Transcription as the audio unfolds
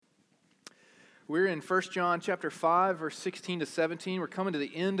We're in 1 John chapter 5, verse 16 to 17. We're coming to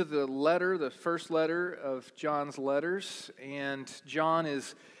the end of the letter, the first letter of John's letters. And John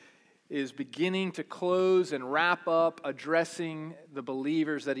is beginning to close and wrap up addressing the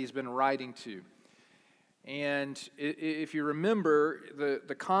believers that he's been writing to. And if you remember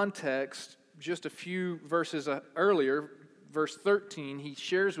the context, just a few verses earlier, verse 13, he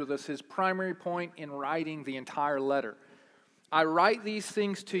shares with us his primary point in writing the entire letter. I write these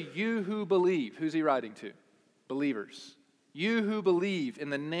things to you who believe. Who's he writing to? Believers. You who believe in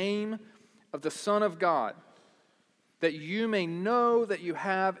the name of the Son of God, that you may know that you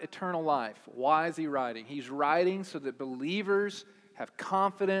have eternal life. Why is he writing? He's writing so that believers have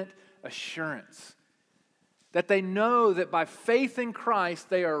confident assurance. That they know that by faith in Christ,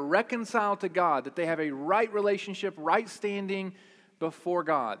 they are reconciled to God, that they have a right relationship, right standing before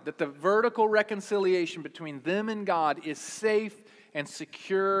God, that the vertical reconciliation between them and God is safe and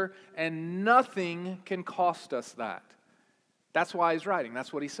secure, and nothing can cost us that. That's why he's writing.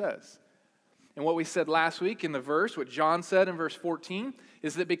 That's what he says. And what we said last week in the verse, what John said in verse 14,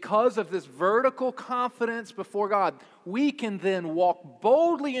 is that because of this vertical confidence before God, we can then walk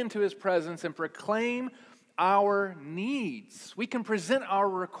boldly into his presence and proclaim our needs. We can present our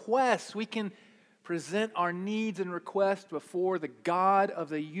requests. We can present our needs and requests before the God of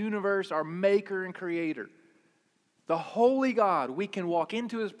the universe, our maker and creator. The holy God, we can walk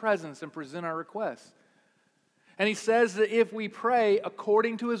into his presence and present our requests. And he says that if we pray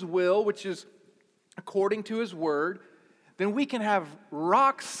according to his will, which is according to his word, then we can have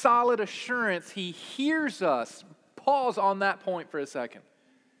rock solid assurance he hears us. Pause on that point for a second.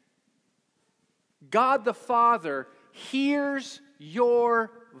 God the Father hears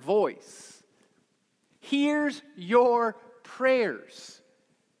your voice. Hears your prayers.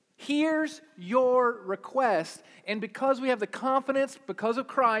 Hears your request. And because we have the confidence, because of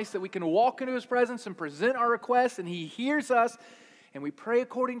Christ, that we can walk into his presence and present our requests, and he hears us, and we pray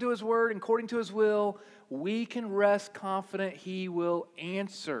according to his word and according to his will, we can rest confident he will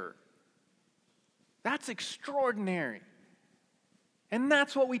answer. That's extraordinary. And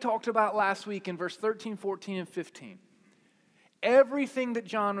that's what we talked about last week in verse 13, 14, and 15. Everything that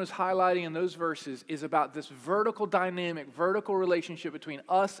John was highlighting in those verses is about this vertical dynamic, vertical relationship between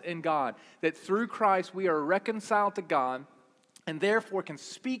us and God. That through Christ we are reconciled to God and therefore can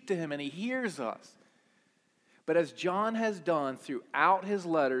speak to him and he hears us. But as John has done throughout his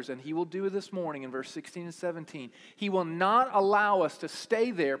letters, and he will do this morning in verse 16 and 17, he will not allow us to stay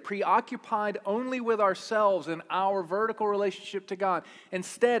there preoccupied only with ourselves and our vertical relationship to God.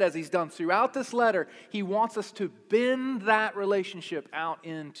 Instead, as he's done throughout this letter, he wants us to bend that relationship out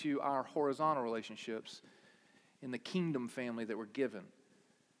into our horizontal relationships in the kingdom family that we're given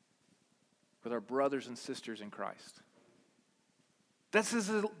with our brothers and sisters in Christ. This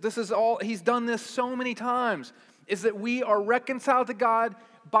is all, he's done this so many times, is that we are reconciled to God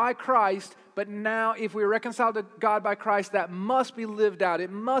by Christ, but now if we're reconciled to God by Christ, that must be lived out, it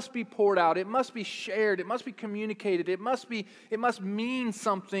must be poured out, it must be shared, it must be communicated, it must mean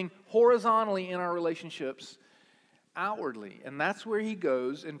something horizontally in our relationships outwardly. And that's where he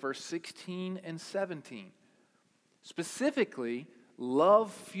goes in verse 16 and 17. Specifically,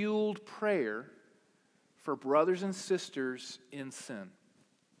 love-fueled prayer for brothers and sisters in sin.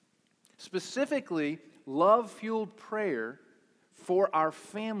 Specifically, love-fueled prayer for our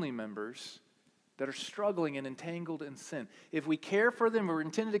family members that are struggling and entangled in sin. If we care for them, we're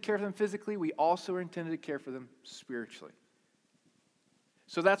intended to care for them physically, we also are intended to care for them spiritually.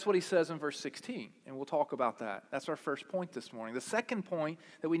 So that's what he says in verse 16, and we'll talk about that. That's our first point this morning. The second point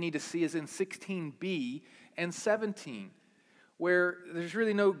that we need to see is in 16b and 17, where there's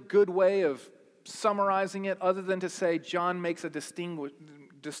really no good way of summarizing it other than to say John makes a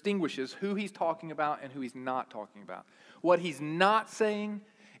distinguishes who he's talking about and who he's not talking about. What he's not saying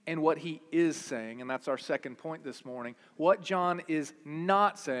and what he is saying. And that's our second point this morning. What John is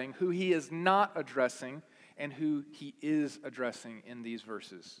not saying, who he is not addressing, and who he is addressing in these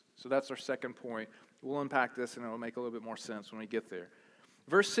verses. So that's our second point. We'll unpack this and it'll make a little bit more sense when we get there.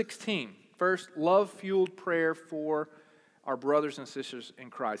 Verse 16. First, love-fueled prayer for our brothers and sisters in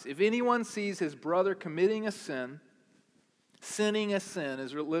Christ. If anyone sees his brother committing a sin, sinning a sin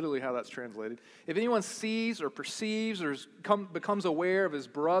is literally how that's translated. If anyone sees or perceives or becomes aware of his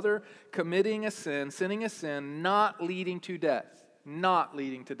brother committing a sin, sinning a sin, not leading to death,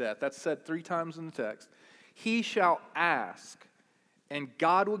 that's said 3 times in the text, he shall ask, and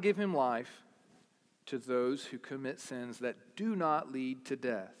God will give him life to those who commit sins that do not lead to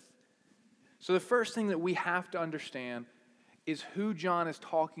death. So the first thing that we have to understand is who John is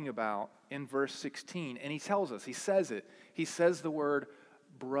talking about in verse 16. And he tells us, he says it. He says the word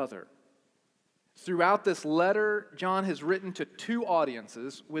brother. Throughout this letter, John has written to two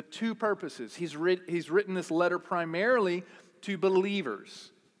audiences with two purposes. He's written this letter primarily to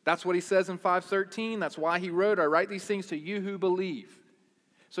believers. That's what he says in 5:13. That's why he wrote, I write these things to you who believe.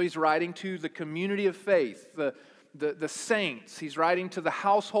 So he's writing to the community of faith, the saints. He's writing to the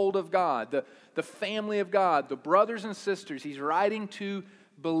household of God, the family of God, the brothers and sisters. He's writing to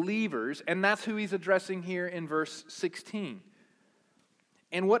believers, and that's who he's addressing here in verse 16.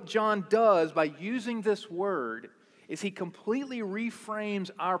 And what John does by using this word is he completely reframes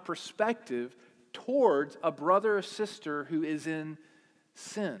our perspective towards a brother or sister who is in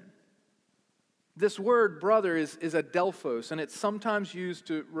sin. This word brother is adelphos, and it's sometimes used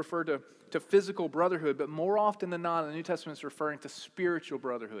to refer to physical brotherhood, but more often than not, the New Testament is referring to spiritual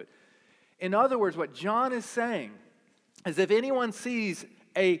brotherhood. In other words, what John is saying is if anyone sees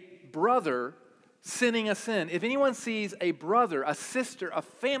a brother sinning a sin, if anyone sees a brother, a sister, a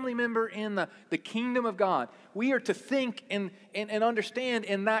family member in the kingdom of God, we are to think and understand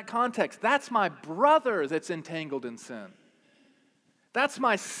in that context, that's my brother that's entangled in sin. That's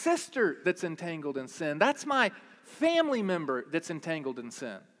my sister that's entangled in sin. That's my family member that's entangled in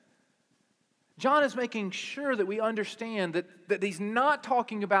sin. John is making sure that we understand that he's not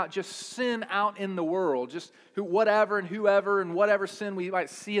talking about just sin out in the world, just whatever and whoever and whatever sin we might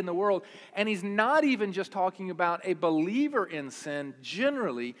see in the world. And he's not even just talking about a believer in sin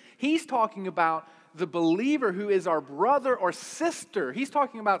generally. He's talking about the believer who is our brother or sister. He's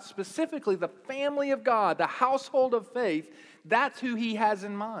talking about specifically the family of God, the household of faith. That's who he has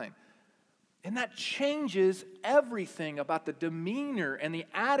in mind. And that changes everything about the demeanor and the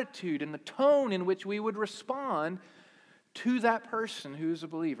attitude and the tone in which we would respond to that person who's a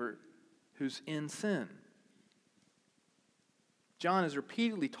believer, who's in sin. John has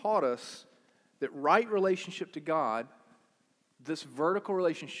repeatedly taught us that right relationship to God, this vertical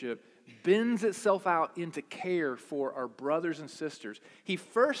relationship, bends itself out into care for our brothers and sisters. He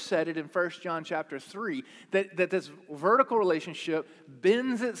first said it in 1 John chapter 3, that this vertical relationship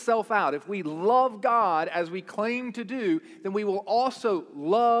bends itself out. If we love God as we claim to do, then we will also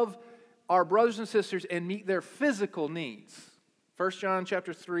love our brothers and sisters and meet their physical needs. 1 John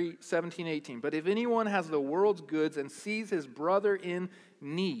chapter 3, 17, 18. But if anyone has the world's goods and sees his brother in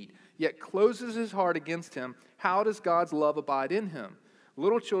need, yet closes his heart against him, how does God's love abide in him?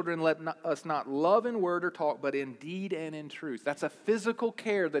 Little children, let us not love in word or talk, but in deed and in truth. That's a physical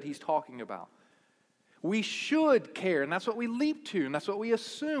care that he's talking about. We should care, and that's what we leap to, and that's what we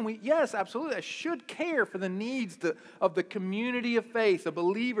assume. Yes, absolutely, I should care for the needs of the community of faith, the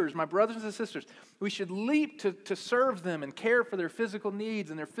believers, my brothers and sisters. We should leap to serve them and care for their physical needs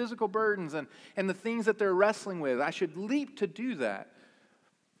and their physical burdens and the things that they're wrestling with. I should leap to do that.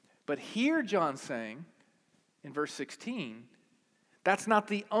 But here John's saying, in verse 16, that's not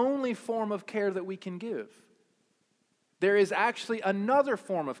the only form of care that we can give. There is actually another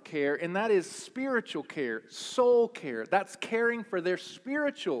form of care, and that is spiritual care, soul care. That's caring for their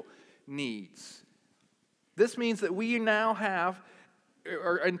spiritual needs. This means that we now have,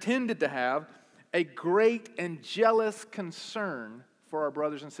 or intended to have, a great and jealous concern for our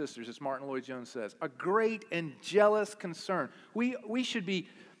brothers and sisters, as Martin Lloyd-Jones says. A great and jealous concern. We should be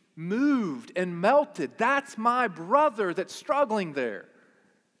moved and melted. That's my brother that's struggling there.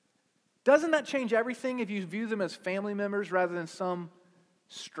 Doesn't that change everything if you view them as family members rather than some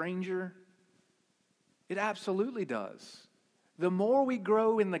stranger? It absolutely does. The more we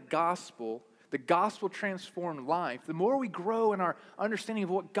grow in the gospel transformed life, the more we grow in our understanding of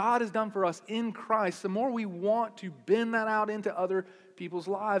what God has done for us in Christ, the more we want to bend that out into other people's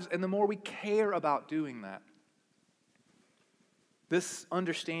lives, and the more we care about doing that. This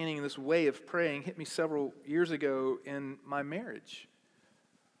understanding, this way of praying hit me several years ago in my marriage.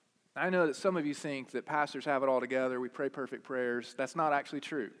 I know that some of you think that pastors have it all together, we pray perfect prayers. That's not actually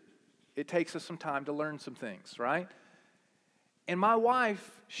true. It takes us some time to learn some things, right? And my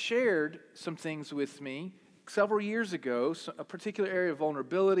wife shared some things with me several years ago, a particular area of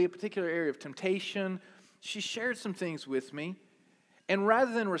vulnerability, a particular area of temptation. She shared some things with me. And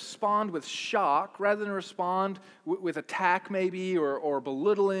rather than respond with shock, rather than respond with attack maybe or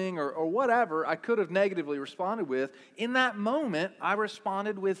belittling or whatever I could have negatively responded with, in that moment I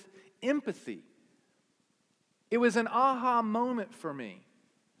responded with empathy. It was an aha moment for me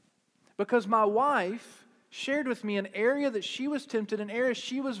because my wife shared with me an area that she was tempted, an area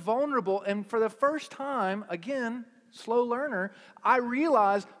she was vulnerable, and for the first time, again, slow learner, I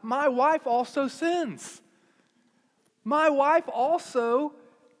realized my wife also sins. My wife also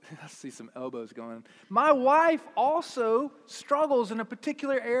I see some elbows going. My wife also struggles in a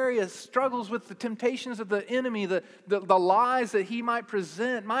particular area, struggles with the temptations of the enemy, the lies that he might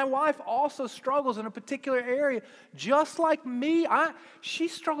present. My wife also struggles in a particular area, just like me. She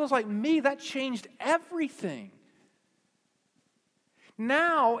struggles like me. That changed everything.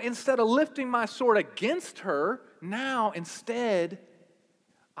 Now, instead of lifting my sword against her, now instead,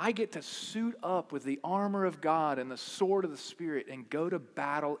 I get to suit up with the armor of God and the sword of the Spirit and go to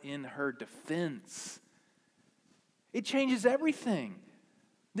battle in her defense. It changes everything.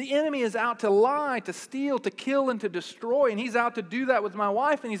 The enemy is out to lie, to steal, to kill, and to destroy, and he's out to do that with my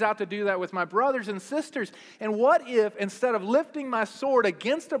wife, and he's out to do that with my brothers and sisters. And what if, instead of lifting my sword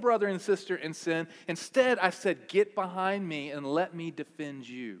against a brother and sister in sin, instead I said, get behind me and let me defend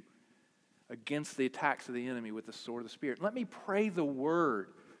you against the attacks of the enemy with the sword of the Spirit. Let me pray the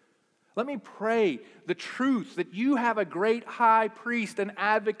word. Let me pray the truth that you have a great high priest and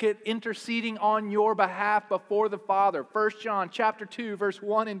advocate interceding on your behalf before the Father. 1 John chapter 2, verse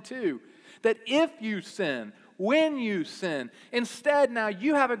 1 and 2. That if you sin, when you sin, instead now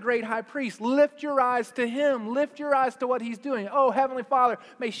you have a great high priest. Lift your eyes to him. Lift your eyes to what he's doing. Oh, Heavenly Father,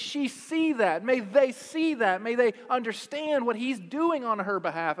 may she see that. May they see that. May they understand what he's doing on her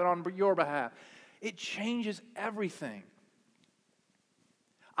behalf and on your behalf. It changes everything.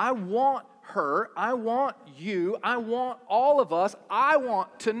 I want her, I want you, I want all of us, I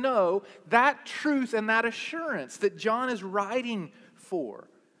want to know that truth and that assurance that John is writing for.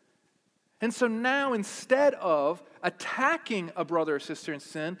 And so now, instead of attacking a brother or sister in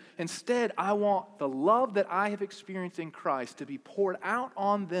sin, instead I want the love that I have experienced in Christ to be poured out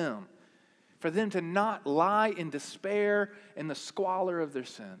on them, for them to not lie in despair and the squalor of their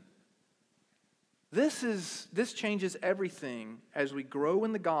sin. This changes everything. As we grow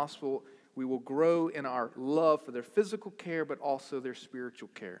in the gospel, we will grow in our love for their physical care, but also their spiritual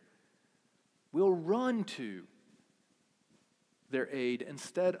care. We'll run to their aid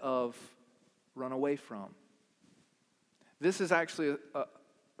instead of run away from. This is actually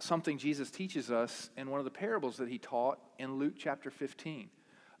something Jesus teaches us in one of the parables that he taught in Luke chapter 15.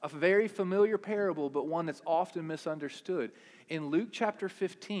 A very familiar parable, but one that's often misunderstood. In Luke chapter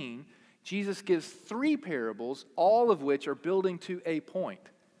 15, Jesus gives 3 parables, all of which are building to a point.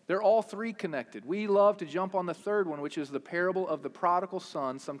 They're all 3 connected. We love to jump on the third one, which is the parable of the prodigal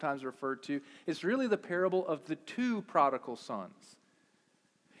son, sometimes referred to. It's really the parable of the 2 prodigal sons.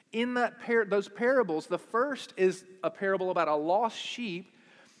 In those parables, the first is a parable about a lost sheep,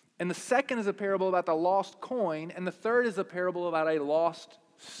 and the second is a parable about the lost coin, and the third is a parable about a lost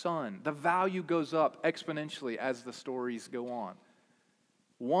son. The value goes up exponentially as the stories go on.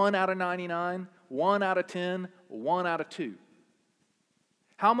 1 out of 99, 1 out of 10, 1 out of 2.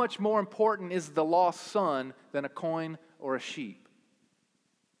 How much more important is the lost son than a coin or a sheep?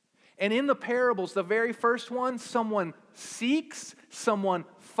 And in the parables, the very first one, someone seeks, someone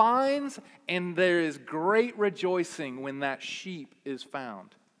finds, and there is great rejoicing when that sheep is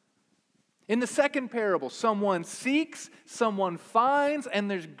found. In the second parable, someone seeks, someone finds, and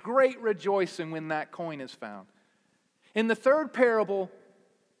there's great rejoicing when that coin is found. In the third parable,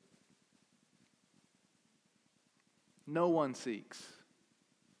 no one seeks.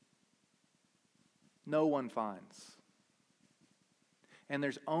 No one finds. And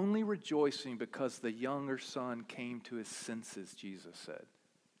there's only rejoicing because the younger son came to his senses, Jesus said,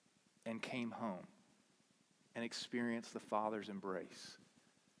 and came home and experienced the Father's embrace.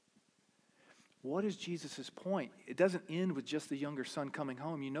 What is Jesus' point? It doesn't end with just the younger son coming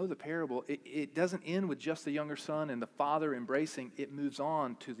home. You know the parable. It doesn't end with just the younger son and the father embracing. It moves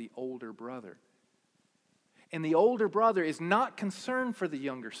on to the older brother. And the older brother is not concerned for the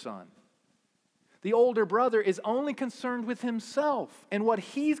younger son. The older brother is only concerned with himself and what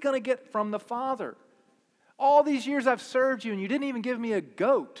he's going to get from the father. All these years I've served you and you didn't even give me a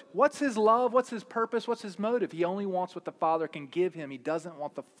goat. What's his love? What's his purpose? What's his motive? He only wants what the father can give him. He doesn't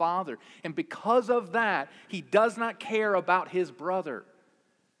want the father. And because of that, he does not care about his brother.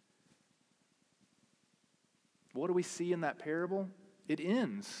 What do we see in that parable? It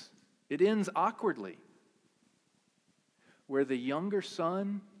ends. It ends awkwardly, where the younger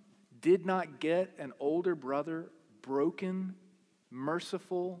son did not get an older brother broken,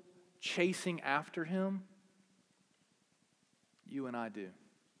 merciful, chasing after him. You and I do.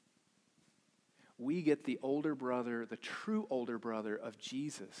 We get the older brother, the true older brother of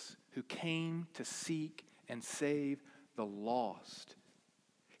Jesus, who came to seek and save the lost.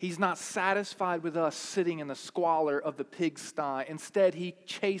 He's not satisfied with us sitting in the squalor of the pigsty. Instead, he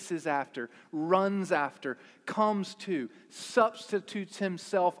chases after, runs after, comes to, substitutes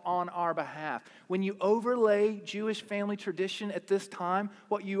himself on our behalf. When you overlay Jewish family tradition at this time,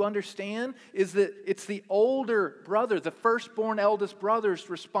 what you understand is that it's the older brother, the firstborn eldest brother's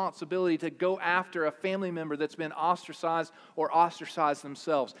responsibility to go after a family member that's been ostracized or ostracized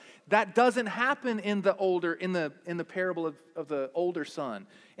themselves. That doesn't happen in the parable of the older son.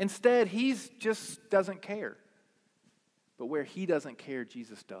 Instead, he just doesn't care. But where he doesn't care,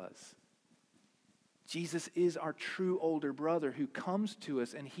 Jesus does. Jesus is our true older brother who comes to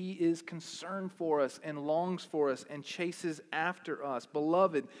us, and he is concerned for us and longs for us and chases after us.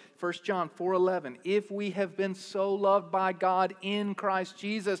 Beloved, 1 John 4:11, if we have been so loved by God in Christ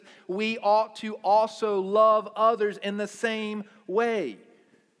Jesus, we ought to also love others in the same way.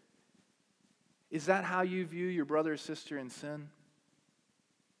 Is that how you view your brother or sister in sin?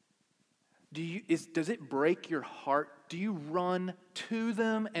 Does it break your heart? Do you run to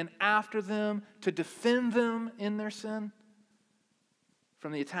them and after them to defend them in their sin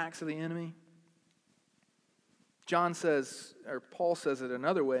from the attacks of the enemy? Paul says it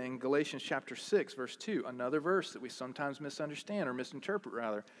another way in Galatians chapter 6, verse 2, another verse that we sometimes misunderstand or misinterpret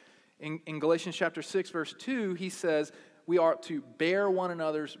rather. In Galatians chapter 6, verse 2, he says, we ought to bear one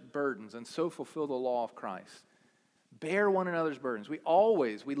another's burdens and so fulfill the law of Christ. Bear one another's burdens. We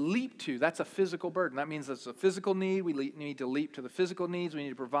leap to, that's a physical burden. That means it's a physical need. We need to leap to the physical needs. We need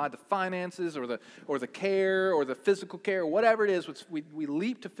to provide the finances or the care or the physical care, whatever it is. We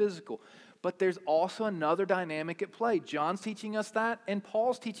leap to physical. But there's also another dynamic at play. John's teaching us that, and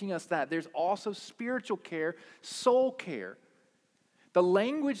Paul's teaching us that. There's also spiritual care, soul care. The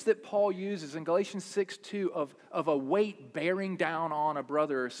language that Paul uses in Galatians 6:2 of a weight bearing down on a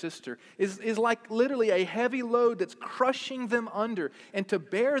brother or sister is like literally a heavy load that's crushing them under. And to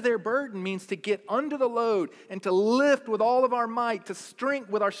bear their burden means to get under the load and to lift with all of our might,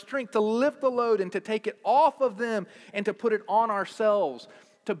 with our strength, to lift the load and to take it off of them and to put it on ourselves,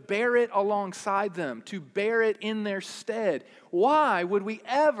 to bear it alongside them, to bear it in their stead. Why would we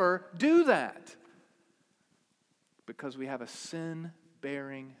ever do that? Because we have a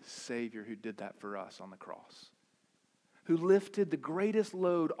sin-bearing Savior who did that for us on the cross, who lifted the greatest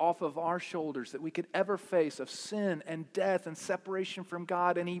load off of our shoulders that we could ever face of sin and death and separation from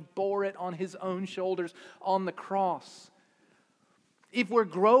God, and he bore it on his own shoulders on the cross. If we're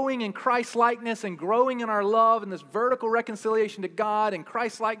growing in Christ-likeness and growing in our love and this vertical reconciliation to God and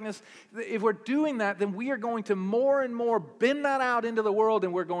Christ-likeness, if we're doing that, then we are going to more and more bend that out into the world,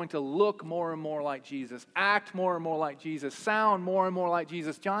 and we're going to look more and more like Jesus, act more and more like Jesus, sound more and more like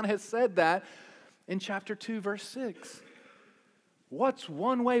Jesus. John has said that in chapter 2, verse 6. What's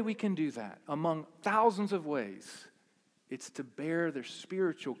one way we can do that among thousands of ways? It's to bear their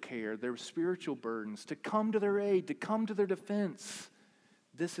spiritual care, their spiritual burdens, to come to their aid, to come to their defense.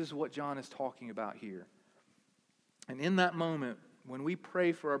 This is what John is talking about here. And in that moment, when we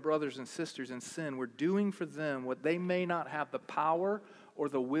pray for our brothers and sisters in sin, we're doing for them what they may not have the power or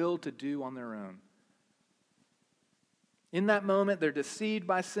the will to do on their own. In that moment, they're deceived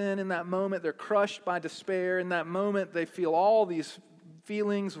by sin. In that moment, they're crushed by despair. In that moment, they feel all these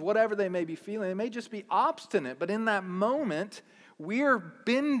feelings, whatever they may be feeling. They may just be obstinate, but in that moment, we're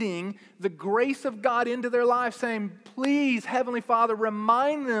bending the grace of God into their life, saying, please, Heavenly Father,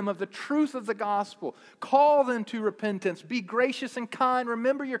 remind them of the truth of the gospel. Call them to repentance. Be gracious and kind.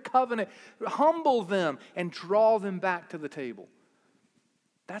 Remember your covenant. Humble them and draw them back to the table.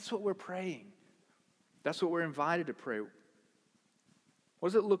 That's what we're praying. That's what we're invited to pray. What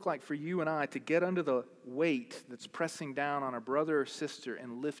does it look like for you and I to get under the weight that's pressing down on a brother or sister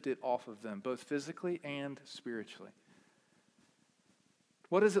and lift it off of them, both physically and spiritually?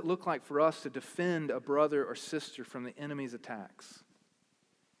 What does it look like for us to defend a brother or sister from the enemy's attacks?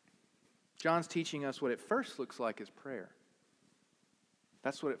 John's teaching us what it first looks like is prayer.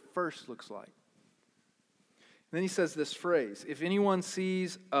 That's what it first looks like. And then he says this phrase, if anyone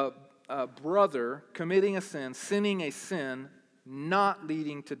sees a brother committing a sin, sinning a sin, not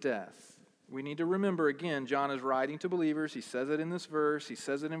leading to death. We need to remember, again, John is writing to believers. He says it in this verse. He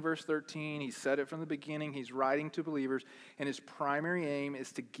says it in verse 13. He said it from the beginning. He's writing to believers, and his primary aim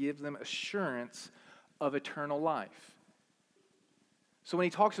is to give them assurance of eternal life. So when he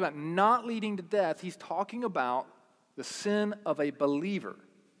talks about not leading to death, he's talking about the sin of a believer.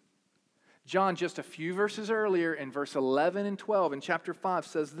 John, just a few verses earlier, in verse 11 and 12 in chapter 5,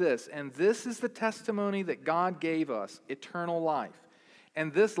 says this, and this is the testimony that God gave us, eternal life.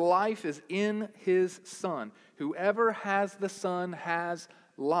 And this life is in his Son. Whoever has the Son has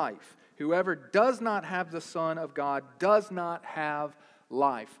life. Whoever does not have the Son of God does not have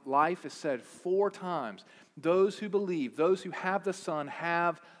life. Life is said 4 times. Those who believe, those who have the Son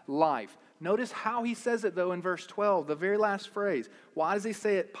have life. Notice how he says it, though, in verse 12, the very last phrase. Why does he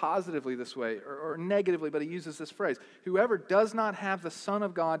say it positively this way or negatively, but he uses this phrase? Whoever does not have the Son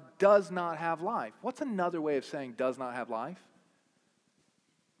of God does not have life. What's another way of saying does not have life?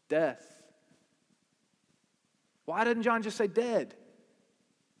 Death. Why didn't John just say dead?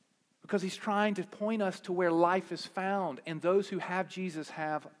 Because he's trying to point us to where life is found. And those who have Jesus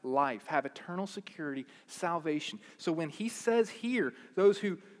have life, have eternal security, salvation. So when he says here, those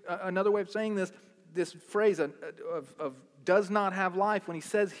who, another way of saying this phrase of does not have life, when he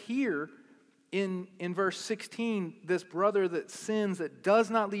says here in verse 16, this brother that sins, that does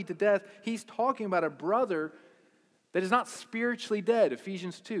not lead to death, he's talking about a brother that is not spiritually dead,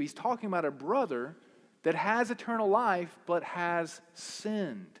 Ephesians 2. He's talking about a brother that has eternal life but has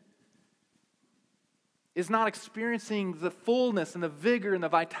sinned. Is not experiencing the fullness and the vigor and the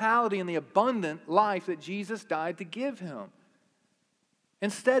vitality and the abundant life that Jesus died to give him.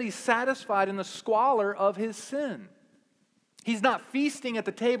 Instead, he's satisfied in the squalor of his sin. He's not feasting at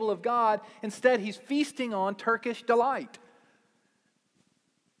the table of God. Instead, he's feasting on Turkish delight.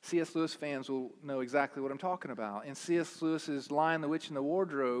 C.S. Lewis fans will know exactly what I'm talking about. In C.S. Lewis's Lion, the Witch, and the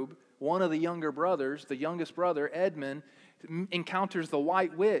Wardrobe, one of the younger brothers, the youngest brother, Edmund, encounters the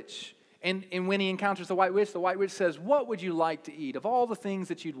White Witch. And when he encounters the White Witch says, "What would you like to eat? Of all the things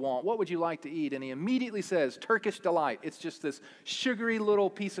that you'd want, what would you like to eat?" And he immediately says, "Turkish delight." It's just this sugary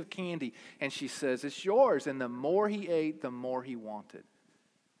little piece of candy. And she says, "It's yours." And the more he ate, the more he wanted.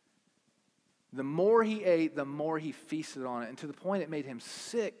 The more he ate, the more he feasted on it. And to the point it made him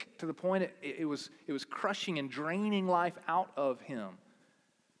sick. To the point it was crushing and draining life out of him.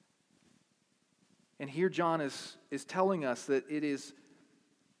 And here John is telling us that it is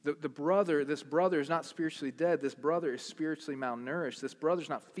this brother is not spiritually dead. This brother is spiritually malnourished. This brother's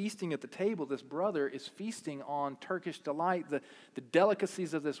not feasting at the table. This brother is feasting on Turkish delight, the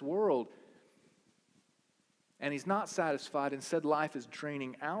delicacies of this world. And he's not satisfied. Instead, life is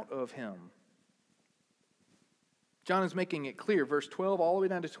draining out of him. John is making it clear. Verse 12 all the way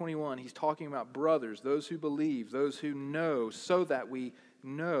down to 21, he's talking about brothers, those who believe, those who know, so that we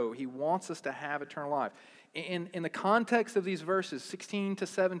know. He wants us to have eternal life. In the context of these verses, 16 to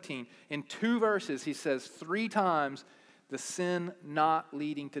 17, in 2 verses, he says 3 times the sin not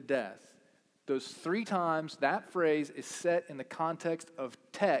leading to death. Those 3 times, that phrase is set in the context of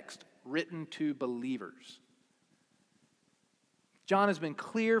text written to believers. John has been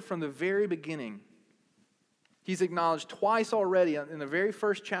clear from the very beginning. He's acknowledged twice already in the very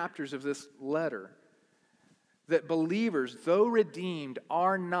first chapters of this letter that believers, though redeemed,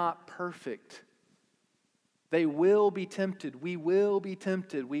 are not perfect. They will be tempted. We will be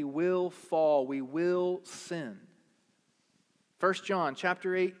tempted. We will fall. We will sin. 1 John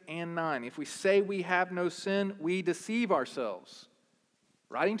chapter 8 and 9. If we say we have no sin, we deceive ourselves.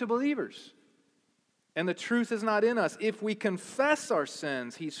 Writing to believers. And the truth is not in us. If we confess our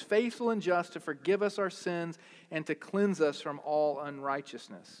sins, He's faithful and just to forgive us our sins and to cleanse us from all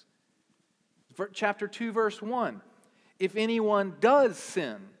unrighteousness. Chapter 2, verse 1. If anyone does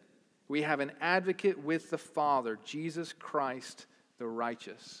sin, we have an advocate with the Father, Jesus Christ the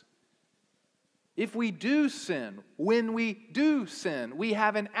righteous. If we do sin, when we do sin, we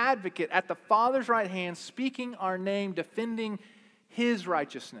have an advocate at the Father's right hand speaking our name, defending His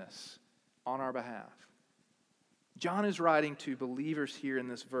righteousness on our behalf. John is writing to believers here in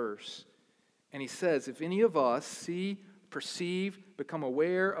this verse, and he says, if any of us see, perceive, become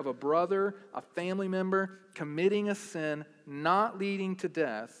aware of a brother, a family member, committing a sin not leading to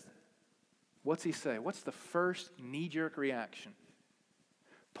death, what's he say? What's the first knee-jerk reaction?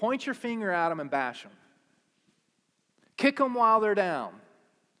 Point your finger at them and bash them. Kick them while they're down.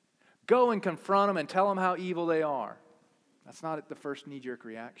 Go and confront them and tell them how evil they are. That's not the first knee-jerk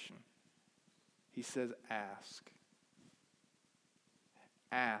reaction. He says, ask.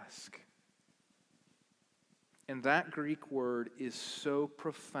 Ask. And that Greek word is so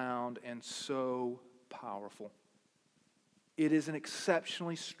profound and so powerful. It is an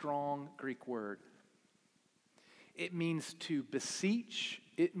exceptionally strong Greek word. It means to beseech,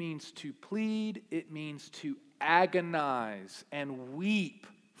 it means to plead, it means to agonize and weep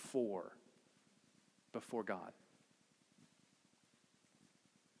for before God.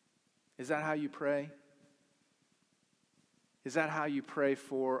 Is that how you pray? Is that how you pray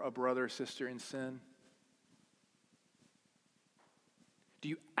for a brother or sister in sin? Do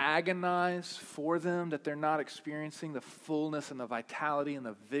you agonize for them that they're not experiencing the fullness and the vitality and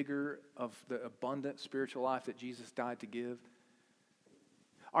the vigor of the abundant spiritual life that Jesus died to give?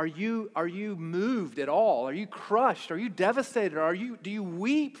 Are you moved at all? Are you crushed? Are you devastated? Do you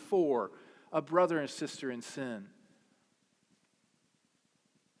weep for a brother and sister in sin?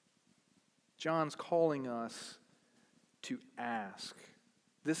 John's calling us to ask.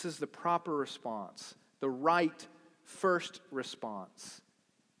 This is the proper response, the right first response.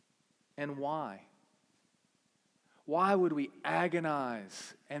 And why? Why would we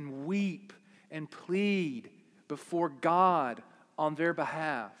agonize and weep and plead before God on their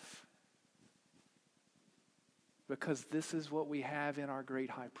behalf? Because this is what we have in our great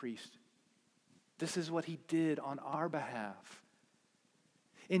high priest. This is what he did on our behalf.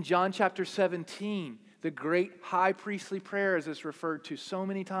 In John chapter 17, the great high priestly prayer, as it's referred to so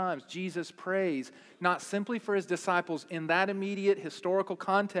many times, Jesus prays not simply for his disciples in that immediate historical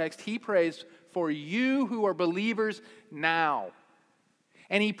context. He prays for you who are believers now.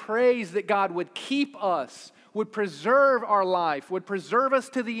 And he prays that God would keep us, would preserve our life, would preserve us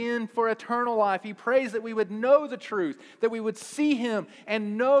to the end for eternal life. He prays that we would know the truth, that we would see him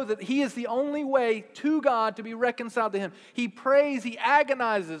and know that he is the only way to God to be reconciled to him. He prays, he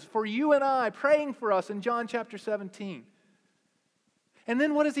agonizes for you and I, praying for us in John chapter 17. And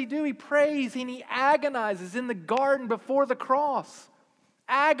then what does he do? He prays and he agonizes in the garden before the cross,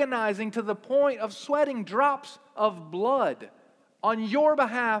 agonizing to the point of sweating drops of blood on your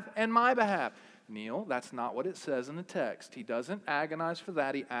behalf and my behalf. Neal, that's not what it says in the text. He doesn't agonize for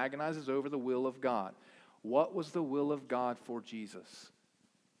that. He agonizes over the will of God. What was the will of God for Jesus?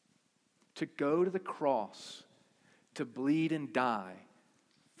 To go to the cross, to bleed and die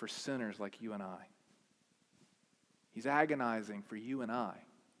for sinners like you and I. He's agonizing for you and I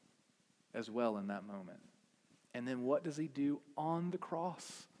as well in that moment. And then what does he do on the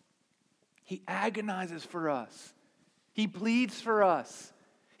cross? He agonizes for us. He pleads for us.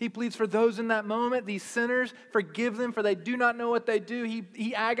 He pleads for those in that moment, these sinners, forgive them for they do not know what they do.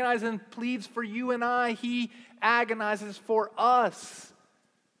 He agonizes and pleads for you and I. He agonizes for us.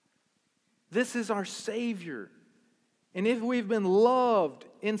 This is our Savior. And if we've been loved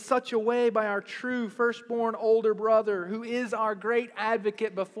in such a way by our true firstborn older brother, who is our great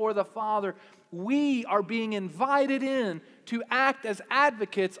advocate before the Father, we are being invited in to act as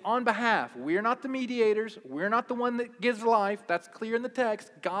advocates on behalf. We're not the mediators. We're not the one that gives life. That's clear in the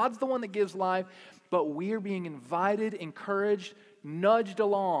text. God's the one that gives life. But we're being invited, encouraged, nudged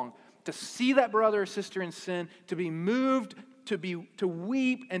along to see that brother or sister in sin, to be moved, to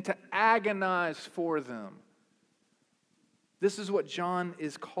weep, and to agonize for them. This is what John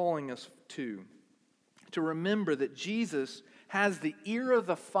is calling us to remember that Jesus has the ear of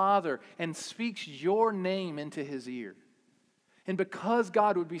the Father and speaks your name into his ear. And because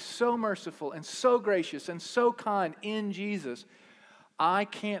God would be so merciful and so gracious and so kind in Jesus, I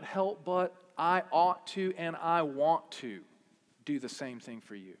can't help but I ought to and I want to do the same thing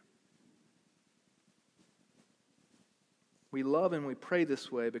for you. We love and we pray this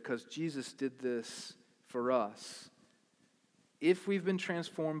way because Jesus did this for us. If we've been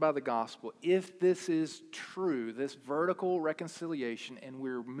transformed by the gospel, if this is true, this vertical reconciliation, and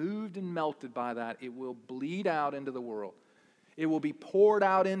we're moved and melted by that, it will bleed out into the world. It will be poured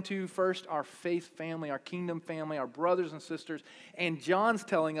out into first our faith family, our kingdom family, our brothers and sisters. And John's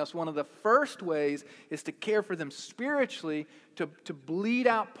telling us one of the first ways is to care for them spiritually, to bleed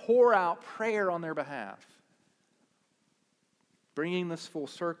out, pour out prayer on their behalf. Bringing this full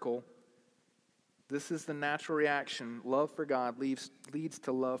circle, this is the natural reaction. Love for God leads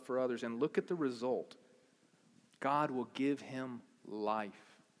to love for others. And look at the result. God will give him life.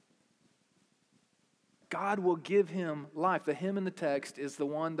 God will give him life. The him in the text is the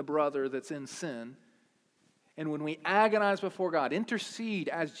brother that's in sin. And when we agonize before God, intercede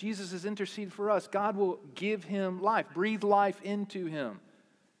as Jesus has interceded for us, God will give him life, breathe life into him.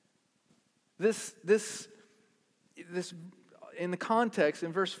 This in the context,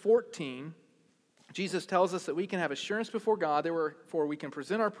 in verse 14, Jesus tells us that we can have assurance before God, therefore we can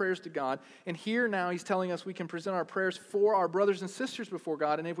present our prayers to God. And here now he's telling us we can present our prayers for our brothers and sisters before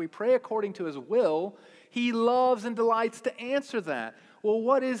God. And if we pray according to his will, he loves and delights to answer that. Well,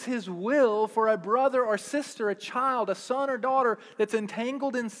 what is his will for a brother or sister, a child, a son or daughter that's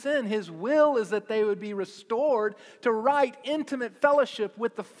entangled in sin? His will is that they would be restored to right, intimate fellowship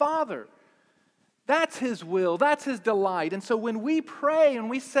with the Father. That's his will. That's his delight. And so when we pray and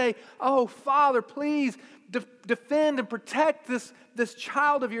we say, oh, Father, please defend and protect this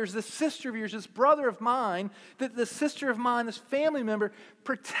child of yours, this sister of yours, this brother of mine, this sister of mine, this family member,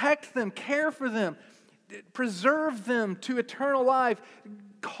 protect them, care for them, preserve them to eternal life,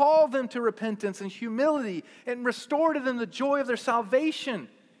 call them to repentance and humility, and restore to them the joy of their salvation.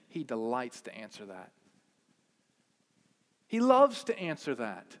 He delights to answer that. He loves to answer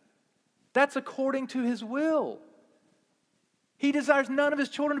that. That's according to his will. He desires none of his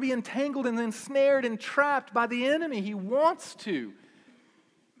children to be entangled and ensnared and trapped by the enemy. He wants to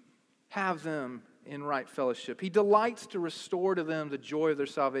have them in right fellowship. He delights to restore to them the joy of their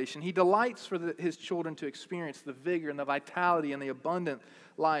salvation. He delights for his children to experience the vigor and the vitality and the abundant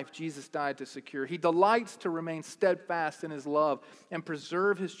life Jesus died to secure. He delights to remain steadfast in his love and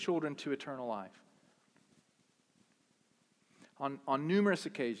preserve his children to eternal life. On numerous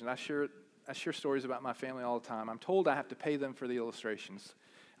occasions, I share stories about my family all the time. I'm told I have to pay them for the illustrations.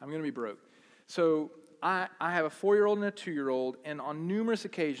 I'm going to be broke. So I have a 4-year-old and a 2-year-old, and on numerous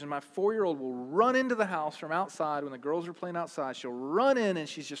occasions, my 4-year-old will run into the house from outside when the girls are playing outside. She'll run in, and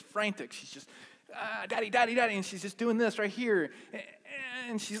she's just frantic. She's just, Daddy, Daddy, Daddy, and she's just doing this right here.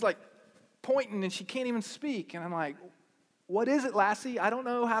 And she's like pointing, and she can't even speak. And I'm like, what is it, Lassie? I don't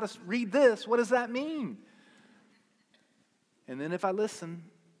know how to read this. What does that mean? And then if I listen,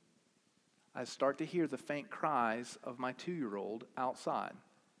 I start to hear the faint cries of my 2-year-old outside,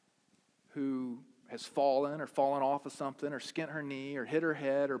 who has fallen off of something or skint her knee or hit her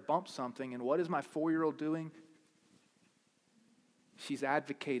head or bumped something. And what is my 4-year-old doing? She's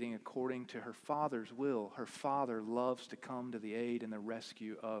advocating according to her father's will. Her father loves to come to the aid and the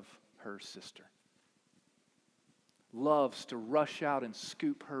rescue of her sister. Loves to rush out and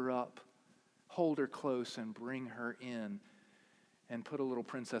scoop her up, hold her close and bring her in and put a little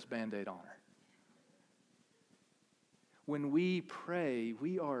princess Band-Aid on her. When we pray,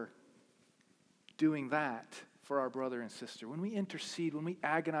 we are doing that for our brother and sister. When we intercede, when we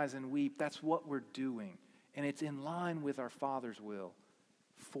agonize and weep, that's what we're doing. And it's in line with our Father's will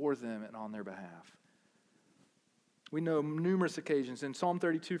for them and on their behalf. We know numerous occasions. In Psalm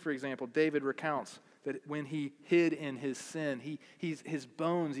 32, for example, David recounts that when he hid in his sin, his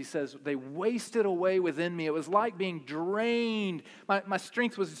bones, he says, they wasted away within me. It was like being drained. My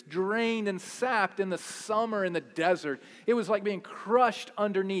strength was drained and sapped in the summer in the desert. It was like being crushed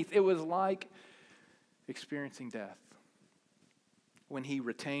underneath. It was like experiencing death when he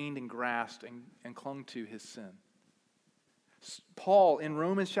retained and grasped and clung to his sin. Paul, in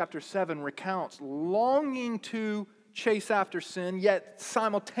Romans chapter 7, recounts longing to chase after sin, yet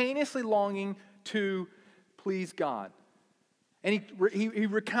simultaneously longing to please God. And he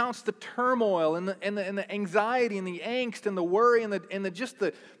recounts the turmoil and the anxiety and the angst and the worry and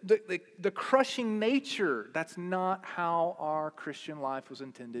the crushing nature. That's not how our Christian life was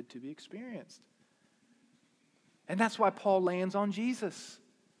intended to be experienced. And that's why Paul lands on Jesus.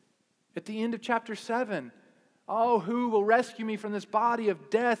 At the end of chapter 7, oh, who will rescue me from this body of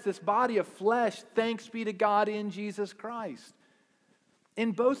death, this body of flesh? Thanks be to God in Jesus Christ.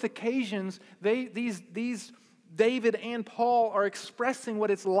 In both occasions, these David and Paul are expressing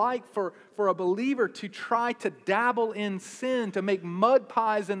what it's like for a believer to try to dabble in sin, to make mud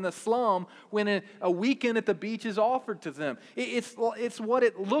pies in the slum when a weekend at the beach is offered to them. It's what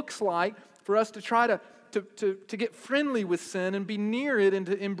it looks like for us to try to get friendly with sin and be near it and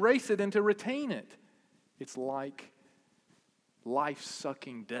to embrace it and to retain it. It's like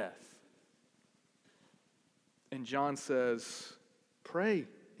life-sucking death. And John says, pray,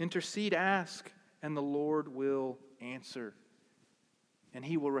 intercede, ask, and the Lord will answer. And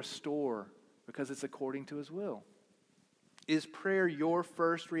he will restore because it's according to his will. Is prayer your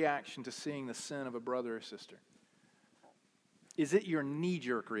first reaction to seeing the sin of a brother or sister? Is it your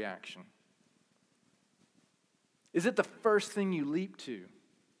knee-jerk reaction? Is it the first thing you leap to?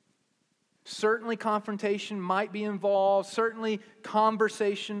 Certainly confrontation might be involved. Certainly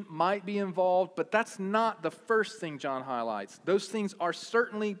conversation might be involved. But that's not the first thing John highlights. Those things are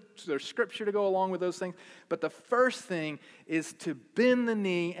certainly, there's scripture to go along with those things. But the first thing is to bend the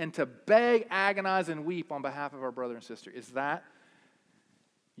knee and to beg, agonize, and weep on behalf of our brother and sister. Is that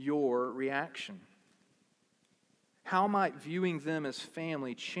your reaction? How might viewing them as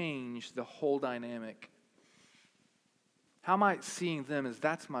family change the whole dynamic? How might seeing them as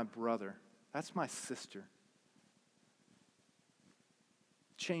that's my brother, that's my sister,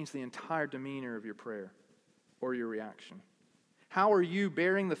 change the entire demeanor of your prayer or your reaction? How are you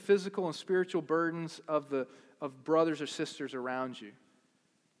bearing the physical and spiritual burdens of brothers or sisters around you?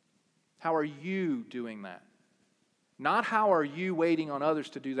 How are you doing that? Not how are you waiting on others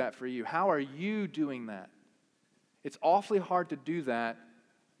to do that for you. How are you doing that? It's awfully hard to do that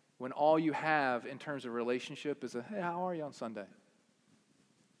when all you have in terms of relationship is hey, how are you on Sunday?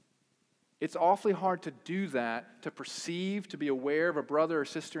 It's awfully hard to do that, to perceive, to be aware of a brother or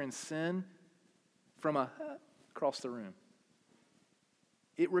sister in sin from across the room.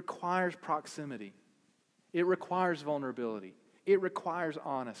 It requires proximity. It requires vulnerability. It requires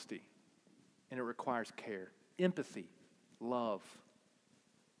honesty. And it requires care, empathy, love.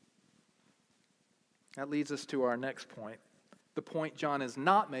 That leads us to our next point, the point John is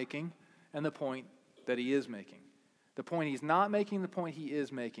not making and the point that he is making. The point he's not making, the point he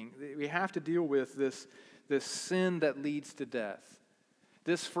is making. We have to deal with this sin that leads to death.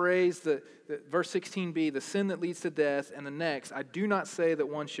 This phrase, verse 16b, the sin that leads to death, and the next, I do not say that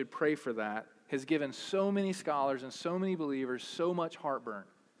one should pray for that, has given so many scholars and so many believers so much heartburn.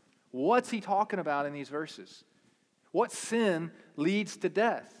 What's he talking about in these verses? What sin leads to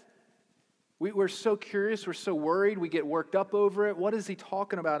death? We're so curious, we're so worried, we get worked up over it. What is he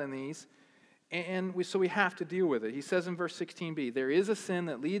talking about in these? So we have to deal with it. He says in verse 16b, there is a sin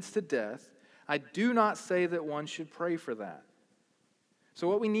that leads to death. I do not say that one should pray for that. So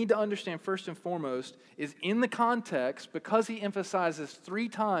what we need to understand first and foremost is in the context, because he emphasizes 3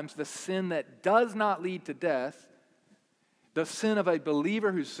 times the sin that does not lead to death, the sin of a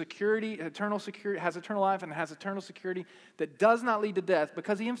believer whose eternal security, has eternal life and has eternal security that does not lead to death,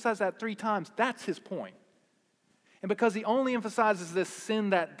 because he emphasized that 3 times, that's his point. And because he only emphasizes this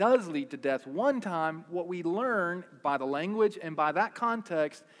sin that does lead to death 1 time, what we learn by the language and by that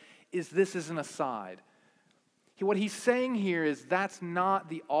context is this is an aside. What he's saying here is that's not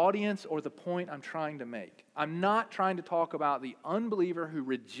the audience or the point I'm trying to make. I'm not trying to talk about the unbeliever who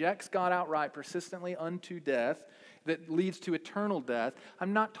rejects God outright persistently unto death that leads to eternal death.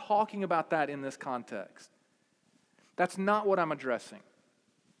 I'm not talking about that in this context. That's not what I'm addressing.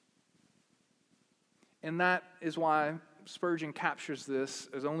 And that is why Spurgeon captures this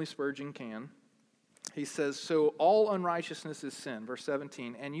as only Spurgeon can. He says, so all unrighteousness is sin, verse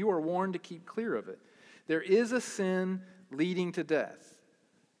 17, and you are warned to keep clear of it. There is a sin leading to death.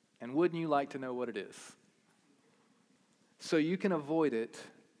 And wouldn't you like to know what it is? So you can avoid it,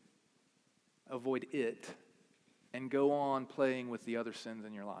 and go on playing with the other sins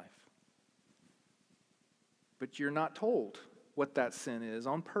in your life. But you're not told what that sin is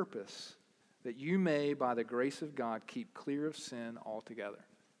on purpose, that you may, by the grace of God, keep clear of sin altogether.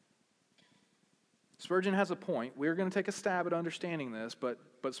 Spurgeon has a point. We're going to take a stab at understanding this, but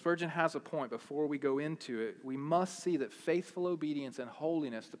Spurgeon has a point before we go into it. We must see that faithful obedience and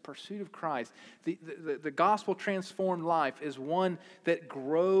holiness, the pursuit of Christ, the gospel-transformed life is one that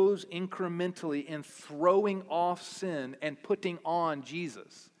grows incrementally in throwing off sin and putting on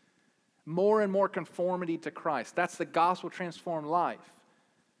Jesus. More and more conformity to Christ. That's the gospel-transformed life.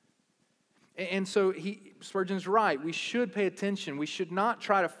 And so Spurgeon's right. We should pay attention. We should not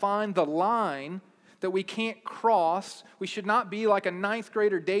try to find the line that we can't cross. We should not be like a 9th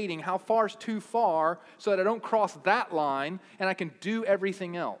grader dating. How far is too far so that I don't cross that line and I can do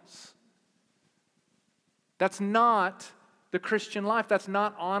everything else? That's not the Christian life. That's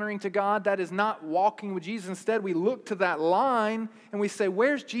not honoring to God. That is not walking with Jesus. Instead, we look to that line and we say,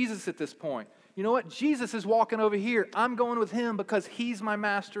 where's Jesus at this point? You know what? Jesus is walking over here. I'm going with him because he's my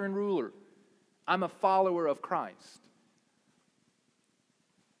master and ruler. I'm a follower of Christ.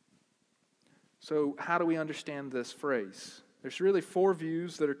 So how do we understand this phrase? There's really 4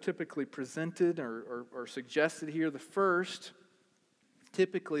 views that are typically presented or suggested here. The first,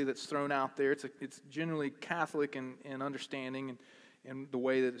 typically that's thrown out there, it's generally Catholic in understanding and the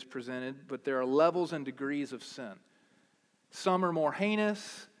way that it's presented, but there are levels and degrees of sin. Some are more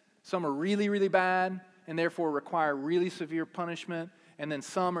heinous, some are really, really bad, and therefore require really severe punishment, and then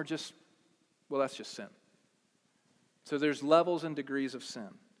some are just, well, that's just sin. So there's levels and degrees of sin.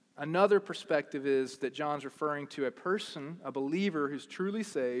 Another perspective is that John's referring to a person, a believer who's truly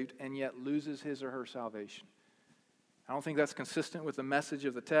saved and yet loses his or her salvation. I don't think that's consistent with the message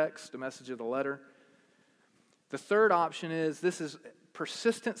of the text, the message of the letter. The third option is this is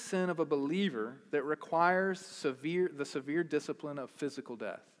persistent sin of a believer that requires the severe discipline of physical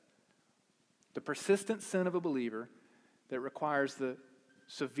death. The persistent sin of a believer that requires the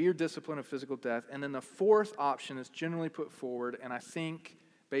severe discipline of physical death. And then the fourth option is generally put forward, and I think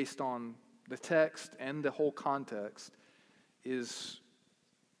based on the text and the whole context, is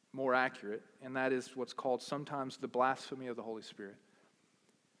more accurate, and that is what's called sometimes the blasphemy of the Holy Spirit,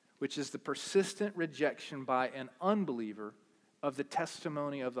 which is the persistent rejection by an unbeliever of the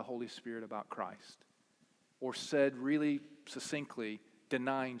testimony of the Holy Spirit about Christ, or said really succinctly,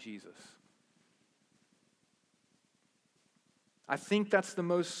 denying Jesus. I think that's the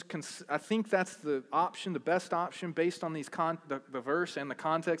option, the best option based on the verse and the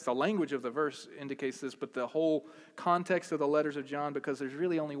context. The language of the verse indicates this, but the whole context of the letters of John, because there's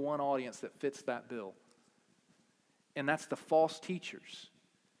really only one audience that fits that bill. And that's the false teachers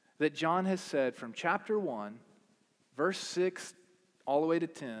that John has said from chapter 1, verse 6, all the way to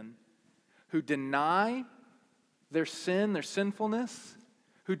 10, who deny their sin, their sinfulness,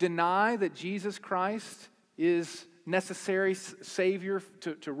 who deny that Jesus Christ is necessary Savior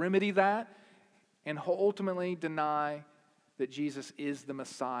to remedy that, and ultimately deny that Jesus is the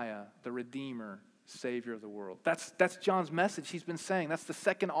Messiah, the Redeemer, Savior of the world. That's John's message he's been saying. That's the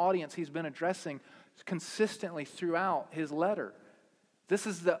second audience he's been addressing consistently throughout his letter. This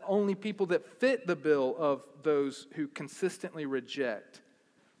is the only people that fit the bill of those who consistently reject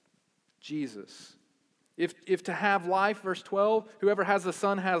Jesus. If to have life, verse 12, whoever has the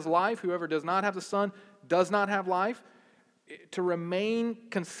Son has life, whoever does not have the Son does not have life. To remain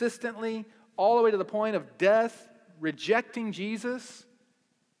consistently all the way to the point of death, rejecting Jesus,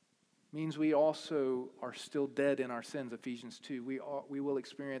 means we also are still dead in our sins, Ephesians 2. We will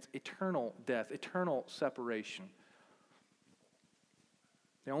experience eternal death, eternal separation.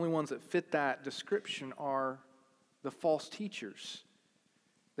 The only ones that fit that description are the false teachers.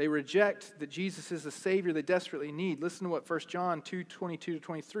 They reject that Jesus is the Savior they desperately need. Listen to what 1 John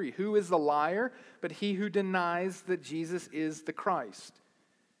 2:22-23. Who is the liar but he who denies that Jesus is the Christ?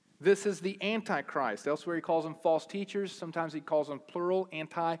 This is the Antichrist. Elsewhere he calls them false teachers. Sometimes he calls them plural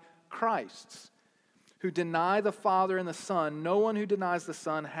Antichrists. Who deny the Father and the Son. No one who denies the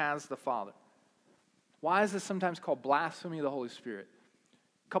Son has the Father. Why is this sometimes called blasphemy of the Holy Spirit?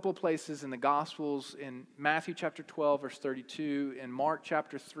 A couple of places in the Gospels, in Matthew chapter 12, verse 32, in Mark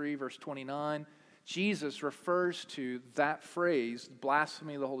chapter 3, verse 29, Jesus refers to that phrase,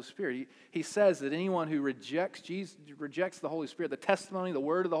 blasphemy of the Holy Spirit. He says that anyone who rejects Jesus, rejects the Holy Spirit, the testimony, the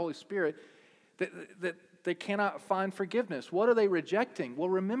word of the Holy Spirit, that they cannot find forgiveness. What are they rejecting? Well,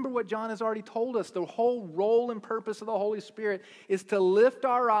 remember what John has already told us. The whole role and purpose of the Holy Spirit is to lift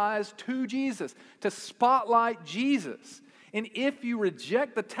our eyes to Jesus, to spotlight Jesus. And if you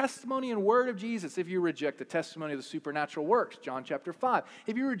reject the testimony and word of Jesus, if you reject the testimony of the supernatural works, John chapter 5,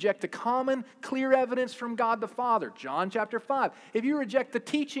 if you reject the common, clear evidence from God the Father, John chapter 5, if you reject the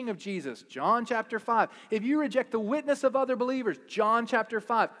teaching of Jesus, John chapter 5, if you reject the witness of other believers, John chapter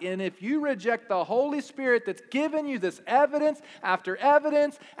 5, and if you reject the Holy Spirit that's given you this evidence after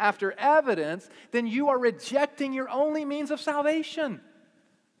evidence after evidence, then you are rejecting your only means of salvation.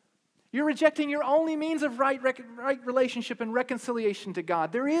 You're rejecting your only means of right relationship and reconciliation to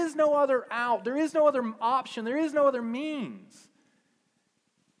God. There is no other out. There is no other option. There is no other means.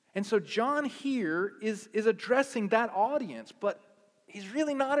 And so John here is addressing that audience, but he's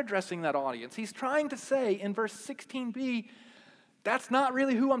really not addressing that audience. He's trying to say in verse 16b, that's not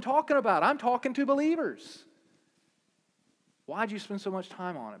really who I'm talking about. I'm talking to believers. Why'd you spend so much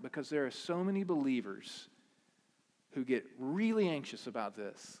time on it? Because there are so many believers who get really anxious about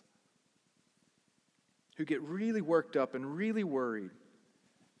this, who get really worked up and really worried.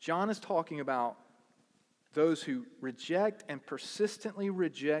 John is talking about those who reject and persistently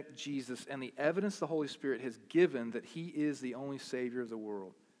reject Jesus and the evidence the Holy Spirit has given that He is the only Savior of the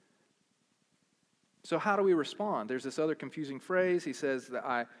world. So how do we respond? There's this other confusing phrase. He says that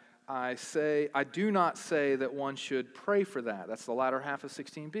I do not say that one should pray for that. That's the latter half of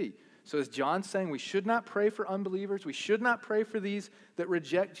 16b. So is John saying we should not pray for unbelievers? We should not pray for these that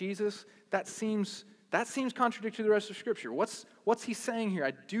reject Jesus? That seems contradictory to the rest of Scripture. What's he saying here?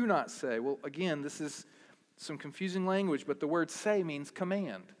 I do not say. Well, again, this is some confusing language, but the word say means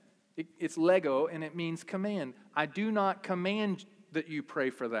command. It's lego, and it means command. I do not command that you pray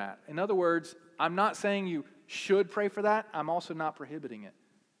for that. In other words, I'm not saying you should pray for that. I'm also not prohibiting it.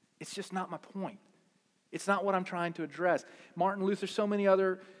 It's just not my point. It's not what I'm trying to address. Martin Luther, so many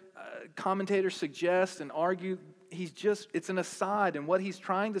other commentators suggest and argue it's an aside, and what he's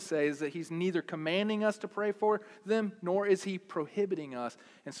trying to say is that he's neither commanding us to pray for them, nor is he prohibiting us.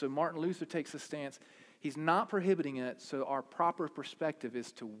 And so Martin Luther takes the stance, he's not prohibiting it, so our proper perspective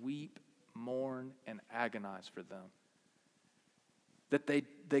is to weep, mourn, and agonize for them. That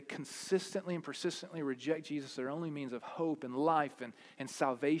they consistently and persistently reject Jesus, their only means of hope and life and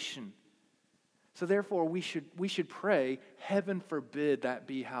salvation. So therefore, we should pray, heaven forbid that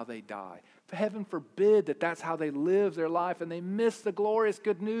be how they die. Heaven forbid that that's how they live their life and they miss the glorious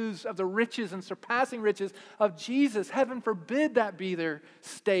good news of the riches and surpassing riches of Jesus. Heaven forbid that be their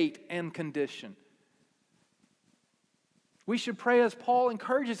state and condition. We should pray as Paul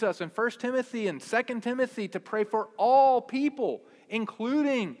encourages us in 1 Timothy and 2 Timothy to pray for all people,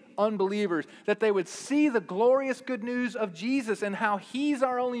 including unbelievers, that they would see the glorious good news of Jesus and how He's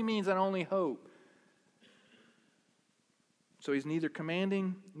our only means and only hope. So he's neither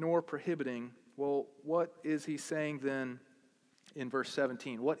commanding nor prohibiting. Well, what is he saying then in verse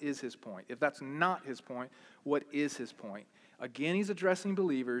 17? What is his point? If that's not his point, what is his point? Again, he's addressing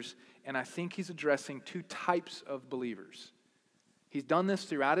believers, and I think he's addressing two types of believers. He's done this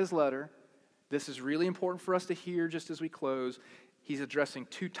throughout his letter. This is really important for us to hear just as we close. he's addressing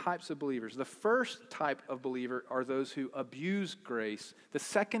two types of believers. The first type of believer are those who abuse grace. The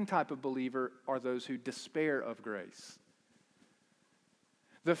second type of believer are those who despair of grace.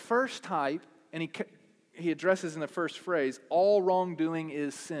 The first type, and he addresses in the first phrase, all wrongdoing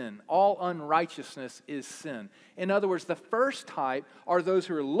is sin. All unrighteousness is sin. In other words, the first type are those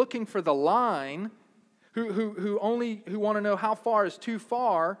who are looking for the line, who want to know how far is too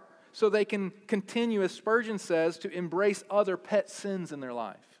far, so they can continue, as Spurgeon says, to embrace other pet sins in their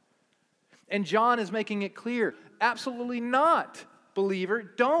life. And John is making it clear, absolutely not, believer.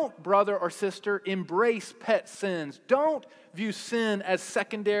 Don't, brother or sister, embrace pet sins. Don't view sin as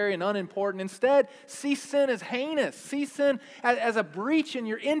secondary and unimportant. Instead, see sin as heinous. See sin as a breach in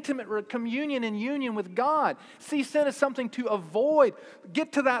your intimate communion and union with God. See sin as something to avoid.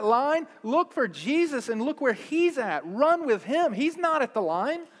 Get to that line, look for Jesus and look where He's at. Run with Him. He's not at the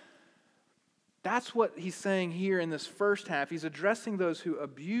line. That's what he's saying here in this first half. He's addressing those who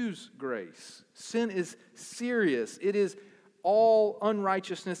abuse grace. Sin is serious. It is all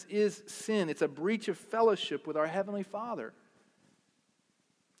unrighteousness is sin. It's a breach of fellowship with our Heavenly Father.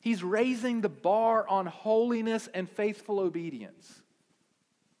 He's raising the bar on holiness and faithful obedience.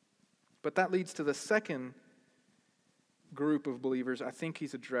 But that leads to the second group of believers I think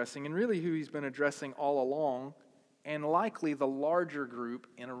he's addressing, and really who he's been addressing all along, and likely the larger group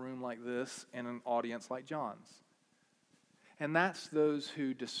in a room like this and an audience like John's. And that's those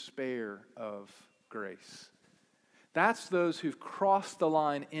who despair of grace. That's those who've crossed the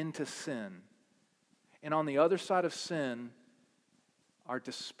line into sin. And on the other side of sin are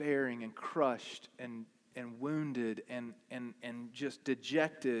despairing and crushed and wounded and just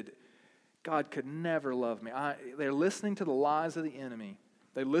dejected. God could never love me. They're listening to the lies of the enemy.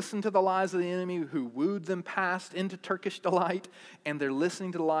 They listen to the lies of the enemy who wooed them past into Turkish delight, and they're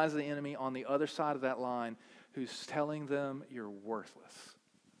listening to the lies of the enemy on the other side of that line who's telling them you're worthless.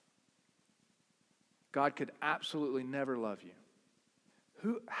 God could absolutely never love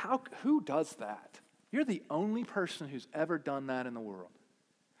you. Who does that? You're the only person who's ever done that in the world.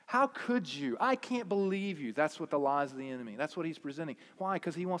 How could you? I can't believe you. That's what the lies of the enemy. That's what he's presenting. Why?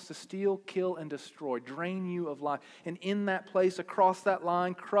 Because he wants to steal, kill, and destroy, drain you of life. And in that place, across that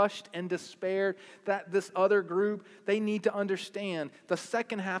line, crushed and despaired, that this other group, they need to understand the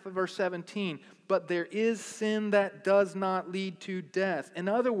second half of verse 17. But there is sin that does not lead to death. In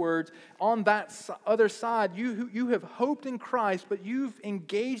other words, on that other side, you have hoped in Christ, but you've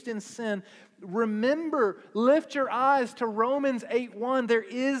engaged in sin. Remember, lift your eyes to Romans 8:1. There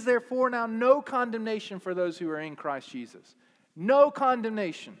is therefore now no condemnation for those who are in Christ Jesus. No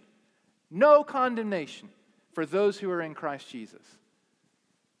condemnation. No condemnation for those who are in Christ Jesus.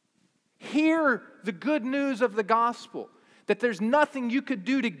 Hear the good news of the gospel. That there's nothing you could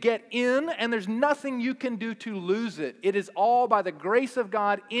do to get in, and there's nothing you can do to lose it. It is all by the grace of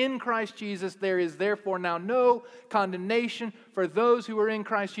God in Christ Jesus. There is therefore now no condemnation for those who are in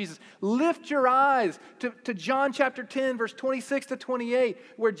Christ Jesus. Lift your eyes to John chapter 10, verse 26 to 28,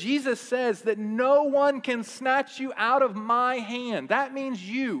 where Jesus says that no one can snatch you out of my hand. That means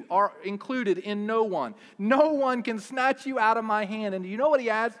you are included in no one. No one can snatch you out of my hand. And do you know what he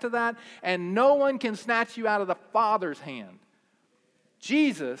adds to that? And no one can snatch you out of the Father's hand.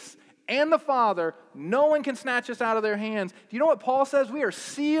 Jesus and the Father, no one can snatch us out of their hands. Do you know what Paul says? We are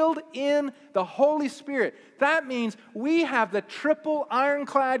sealed in the Holy Spirit. That means we have the triple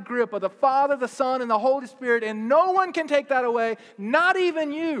ironclad grip of the Father, the Son, and the Holy Spirit, and no one can take that away, not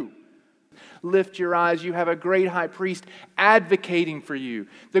even you. Lift your eyes. You have a great high priest advocating for you.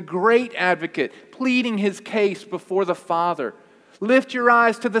 The great advocate pleading his case before the Father. Lift your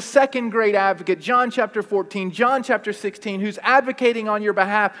eyes to the second great advocate, John chapter 14, John chapter 16, who's advocating on your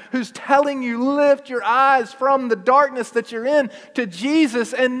behalf, who's telling you, lift your eyes from the darkness that you're in to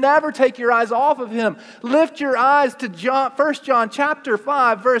Jesus and never take your eyes off of Him. Lift your eyes to 1 John chapter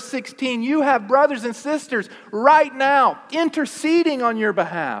 5, verse 16. You have brothers and sisters right now interceding on your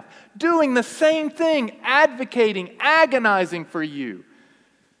behalf, doing the same thing, advocating, agonizing for you.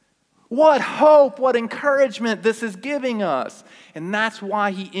 What hope, what encouragement this is giving us. And that's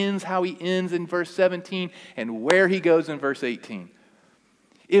why he ends how he ends in verse 17 and where he goes in verse 18.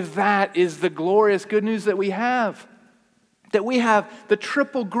 If that is the glorious good news that we have the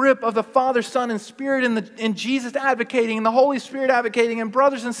triple grip of the Father, Son, and Spirit, and Jesus advocating, and the Holy Spirit advocating, and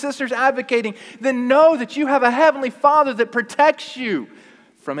brothers and sisters advocating, then know that you have a heavenly Father that protects you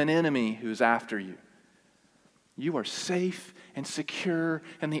from an enemy who's after you. You are safe and secure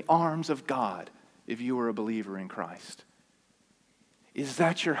in the arms of God if you are a believer in Christ. Is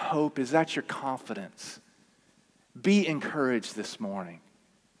that your hope? Is that your confidence? Be encouraged this morning.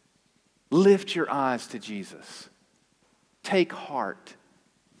 Lift your eyes to Jesus. Take heart.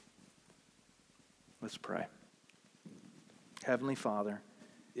 Let's pray. Heavenly Father,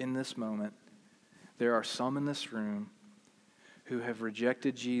 in this moment, there are some in this room who have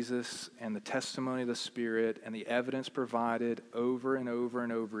rejected Jesus and the testimony of the Spirit and the evidence provided over and over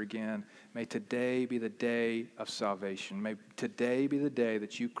and over again. May today be the day of salvation. May today be the day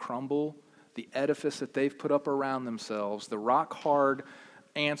that you crumble the edifice that they've put up around themselves, the rock-hard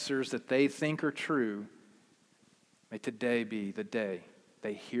answers that they think are true. May today be the day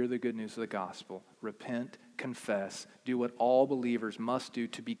they hear the good news of the gospel, repent, confess, do what all believers must do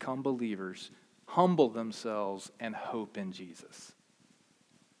to become believers, humble themselves, and hope in Jesus.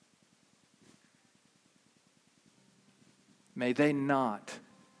 May they not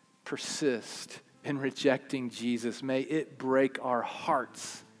persist in rejecting Jesus. May it break our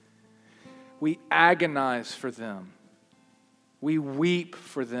hearts. We agonize for them. We weep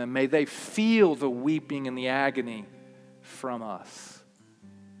for them. May they feel the weeping and the agony from us.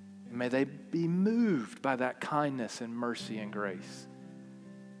 And may they be moved by that kindness and mercy and grace.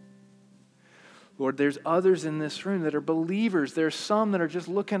 Lord, there's others in this room that are believers. There's some that are just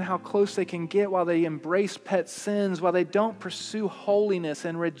looking how close they can get while they embrace pet sins, while they don't pursue holiness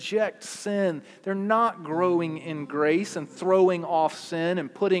and reject sin. They're not growing in grace and throwing off sin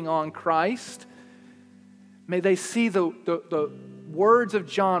and putting on Christ. May they see the words of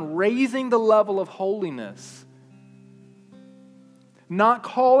John raising the level of holiness. Not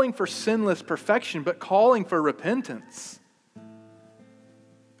calling for sinless perfection, but calling for repentance.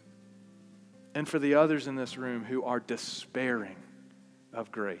 And for the others in this room who are despairing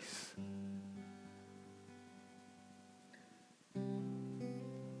of grace.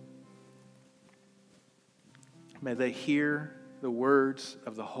 May they hear the words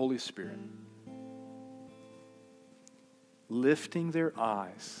of the Holy Spirit, lifting their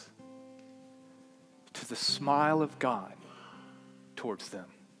eyes to the smile of God towards them.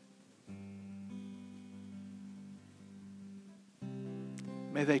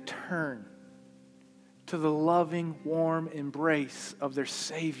 May they turn to the loving, warm embrace of their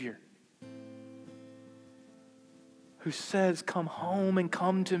Savior, who says, "Come home and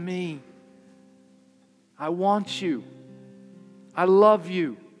come to me. I want you. I love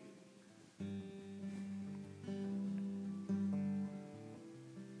you."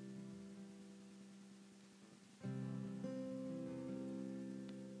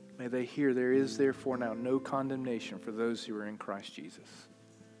 May they hear, "There is therefore now no condemnation for those who are in Christ Jesus."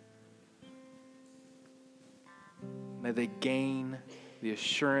 May they gain the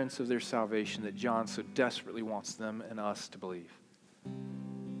assurance of their salvation that John so desperately wants them and us to believe.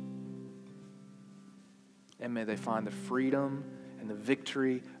 And may they find the freedom and the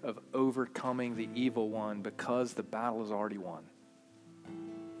victory of overcoming the evil one because the battle is already won.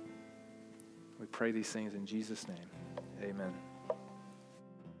 We pray these things in Jesus' name. Amen.